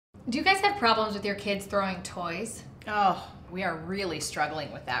Do you guys have problems with your kids throwing toys? Oh, we are really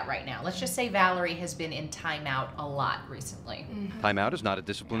struggling with that right now. Let's just say Valerie has been in timeout a lot recently. Timeout is not a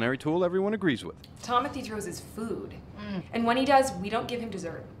disciplinary tool everyone agrees with. Timothy throws his food. And when he does, we don't give him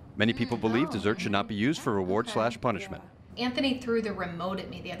dessert. Many people believe dessert should not be used for reward/punishment. Anthony threw the remote at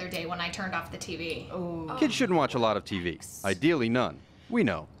me the other day when I turned off the TV. Kids shouldn't watch a lot of TV. Ideally, none. We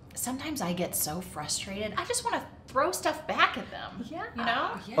know. Sometimes I get so frustrated, I just want to throw stuff back at them. Yeah. You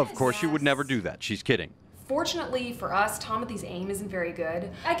know? Of course, you would never do that. She's kidding. Fortunately for us, Timothy's aim isn't very good.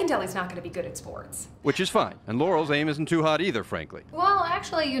 I can tell he's not going to be good at sports. Which is fine. And Laurel's aim isn't too hot either, frankly. Well,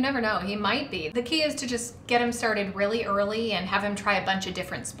 actually, you never know. He might be. The key is to just get him started really early and have him try a bunch of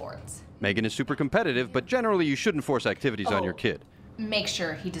different sports. Megan is super competitive, but generally you shouldn't force activities on your kid. Make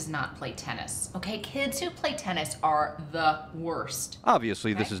sure he does not play tennis. Okay, kids who play tennis are the worst.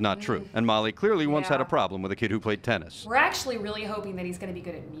 Obviously, this is not true. And Molly clearly once had a problem with a kid who played tennis. We're actually really hoping that he's going to be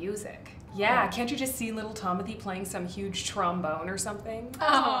good at music. Yeah, can't you just see little Timothy playing some huge trombone or something?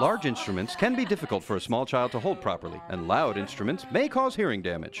 Large instruments can be difficult for a small child to hold properly, and loud instruments may cause hearing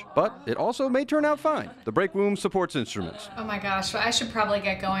damage. But it also may turn out fine. The break room supports instruments. Oh my gosh, I should probably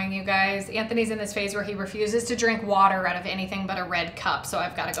get going, you guys. Anthony's in this phase where he refuses to drink water out of anything but a red cup, so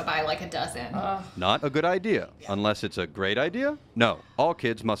I've got to go buy like a dozen. Not a good idea. Unless it's a great idea? No, all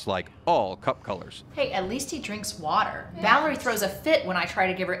kids must like all cup colors. Hey, at least he drinks water. Valerie throws a fit when I try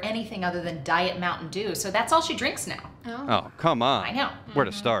to give her anything other than Diet Mountain Dew, so that's all she drinks now. Oh, come on. I know. Where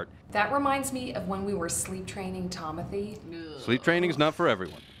to start? That reminds me of when we were sleep training Timothy. Sleep training is not for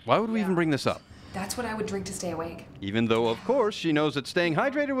everyone. Why would we even bring this up? That's what I would drink to stay awake. Even though, of course, she knows that staying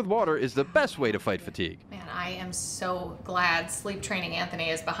hydrated with water is the best way to fight fatigue. Man, I am so glad sleep training Anthony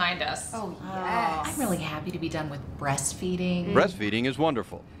is behind us. Oh, yes. I'm really happy to be done with breastfeeding Breastfeeding is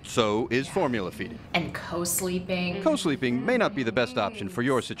wonderful. So is formula feeding. and co-sleeping. Co-sleeping may not be the best option for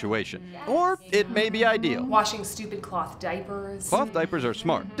your situation. Or it may be ideal. Washing stupid cloth diapers. Cloth diapers are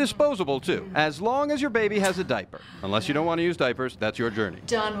smart. Disposable, too. As long as your baby has a diaper. Unless you don't want to use diapers, that's your journey.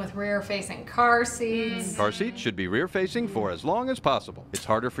 Done with rear-facing car seats. Car seats should be rear-facing for as long as possible. It's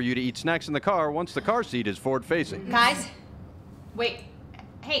harder for you to eat snacks in the car once the car seat is forward-facing. Guys, wait.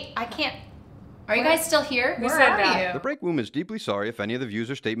 Hey, I can't. Are you guys still here? Who Where said are that? you? The Break Room is deeply sorry if any of the views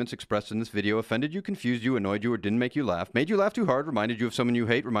or statements expressed in this video offended you, confused you, annoyed you, or didn't make you laugh, made you laugh too hard, reminded you of someone you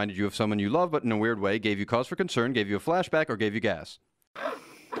hate, reminded you of someone you love but in a weird way, gave you cause for concern, gave you a flashback, or gave you gas.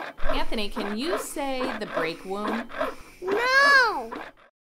 Anthony, can you say the break womb? No!